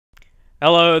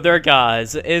Hello there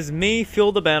guys, it is me,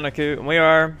 Fuel the Bandicoot, and we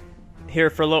are here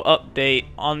for a little update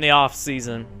on the off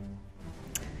season.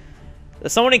 The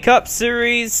Sony Cup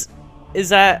series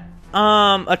is at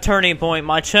a turning point.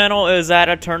 My channel is at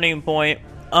a turning point.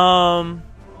 For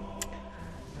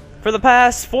the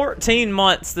past 14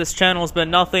 months this channel has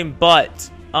been nothing but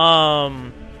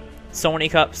Sony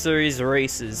Cup series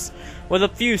races, with a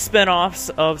few spin-offs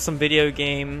of some video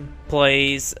game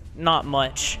plays, not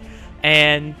much,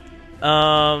 and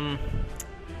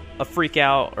a freak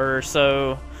out or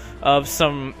so of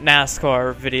some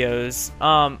NASCAR videos.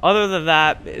 Other than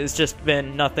that, it's just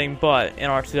been nothing but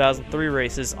NR 2003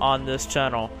 races on this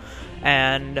channel,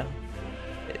 and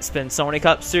it's been Sony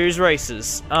Cup Series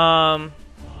races.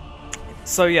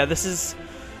 So yeah, this is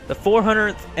the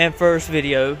 401st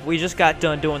video. We just got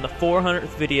done doing the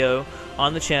 400th video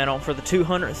on the channel for the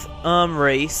 200th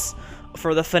race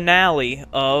for the finale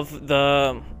of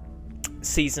the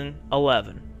Season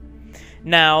 11.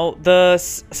 Now, the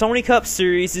Sony Cup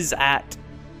Series is at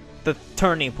the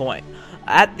turning point.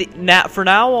 For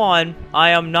now on, I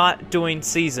am not doing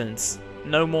seasons.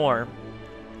 No more.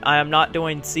 I am not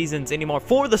doing seasons anymore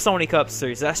for the Sony Cup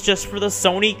Series. That's just for the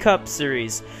Sony Cup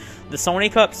Series. The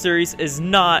Sony Cup Series is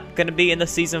not going to be in the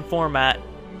season format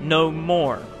no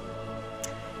more.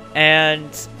 And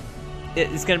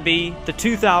it is going to be the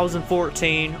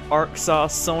 2014 ARCSOA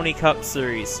Sony Cup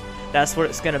Series. That's what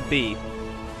it's going to be.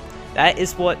 That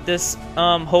is what this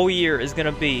whole year is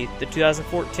going to be, the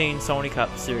 2014 Sony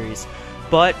Cup Series.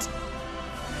 But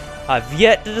I've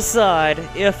yet to decide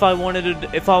if I want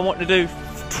to do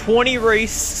 20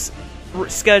 race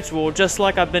schedule just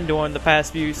like I've been doing the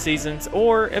past few seasons,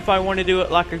 or if I want to do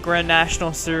it like a Grand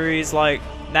National Series like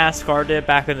NASCAR did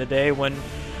back in the day, when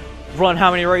run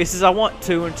how many races I want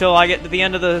to until I get to the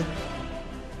end of the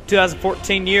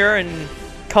 2014 year and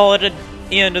call it an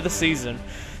end of the season.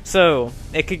 So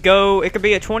it could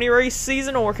be a 20 race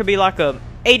season, or it could be like a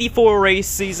 84 race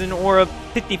season, or a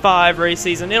 55 race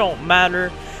season. It don't matter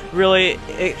really.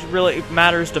 It really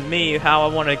matters to me how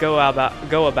I want to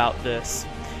go about this.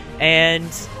 And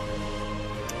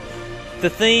the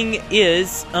thing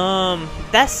is,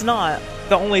 that's not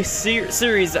the only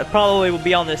series that probably will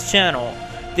be on this channel.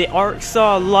 The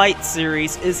ARCSOA Lite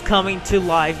series is coming to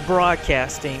live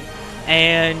broadcasting,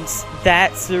 and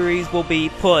that series will be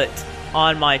put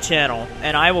on my channel,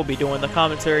 and I will be doing the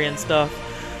commentary and stuff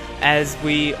as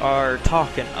we are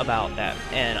talking about that,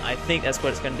 and I think that's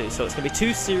what it's going to do. So it's going to be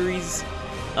 2 series,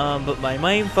 but my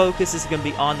main focus is going to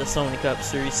be on the Sony Cup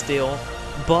series still,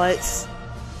 but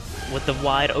with the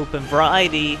wide open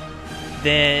variety,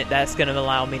 then that's going to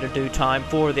allow me to do time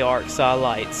for the ARCSOA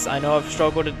Lights. I know I've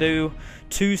struggled to do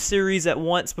 2 series at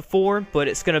once before, but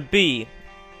it's going to be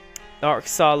the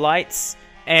ARCSOA Lights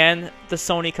and the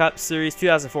Sony Cup Series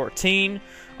 2014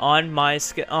 on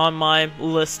my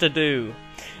list to do.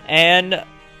 And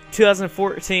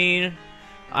 2014,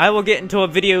 I will get into a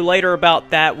video later about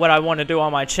that, what I want to do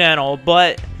on my channel,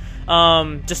 but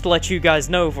just to let you guys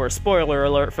know, for a spoiler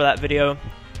alert for that video,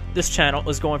 this channel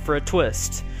is going for a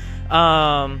twist.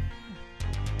 Yeah,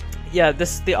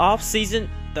 the off season,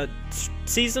 the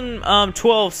season 12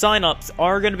 signups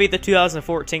are going to be the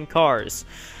 2014 cars.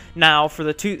 Now, for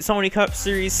the Sony Cup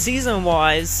Series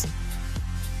season-wise,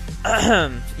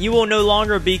 you will no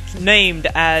longer be named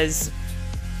as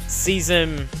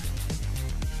Season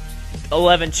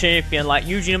 11 champion. Like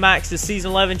Eugene Max is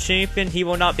Season 11 champion, he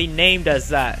will not be named as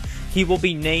that. He will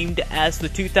be named as the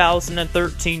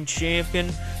 2013 champion.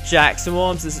 Jackson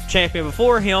Williams is champion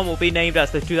before him, will be named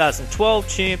as the 2012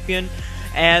 champion.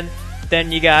 And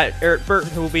then you got Eric Burton,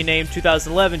 who will be named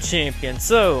 2011 champion.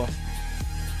 So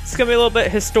it's going to be a little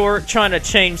bit historic, trying to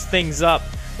change things up.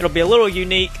 It'll be a little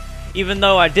unique, even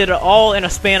though I did it all in a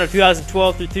span of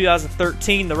 2012 through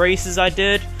 2013, the races I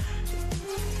did.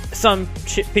 Some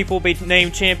people will be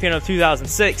named champion of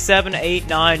 2006, 7, 8,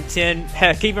 9, 10.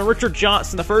 Heck, even Richard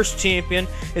Johnson, the first champion,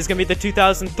 is going to be the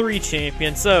 2003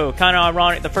 champion. So, kind of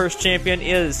ironic, the first champion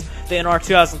is the NR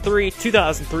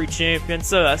 2003 champion.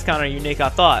 So, that's kind of unique, I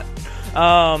thought.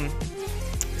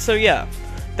 So, yeah,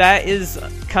 that is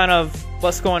kind of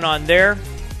what's going on there.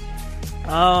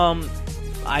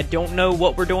 I don't know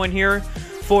what we're doing here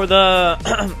for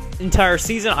the entire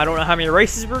season. I don't know how many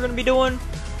races we're going to be doing.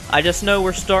 I just know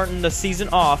we're starting the season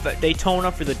off at Daytona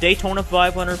for the Daytona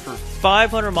 500 for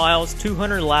 500 miles,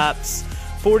 200 laps.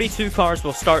 42 cars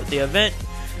will start the event,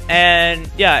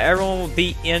 and yeah, everyone will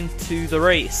be into the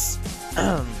race.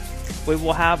 We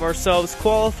will have ourselves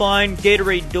qualifying,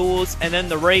 Gatorade duels, and then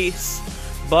the race.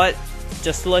 But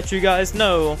just to let you guys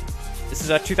know, this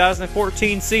is a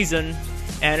 2014 season,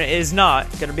 and it is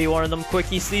not going to be one of them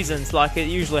quickie seasons like it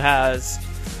usually has.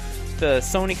 the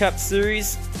Sony Cup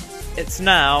Series, it's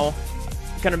now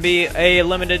going to be a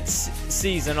limited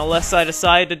season unless I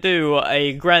decide to do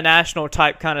a Grand National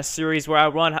type kind of series where I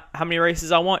run how many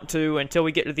races I want to until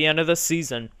we get to the end of the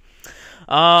season.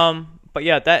 But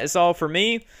yeah, that is all for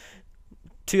me.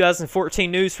 2014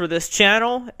 news for this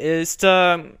channel is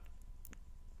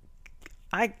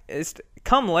it's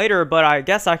come later, but I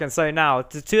guess I can say now.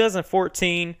 It's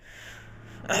 2014.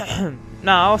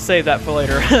 Nah, I'll save that for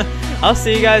later. I'll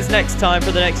see you guys next time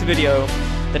for the next video.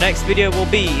 The next video will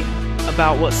be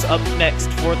about what's up next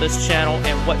for this channel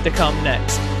and what to come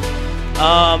next.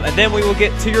 And then we will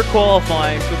get to your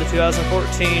qualifying for the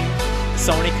 2014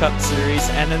 Sony Cup Series,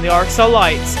 and then the ARCSOA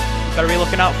lights. Better be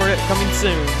looking out for it coming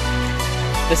soon.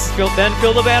 This is Ben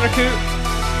Field of Bandicoot,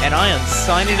 and I am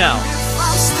signing out.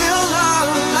 I'm still not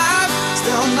alive,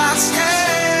 still not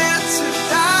scared to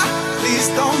die. Please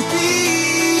don't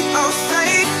be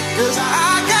afraid, 'cause I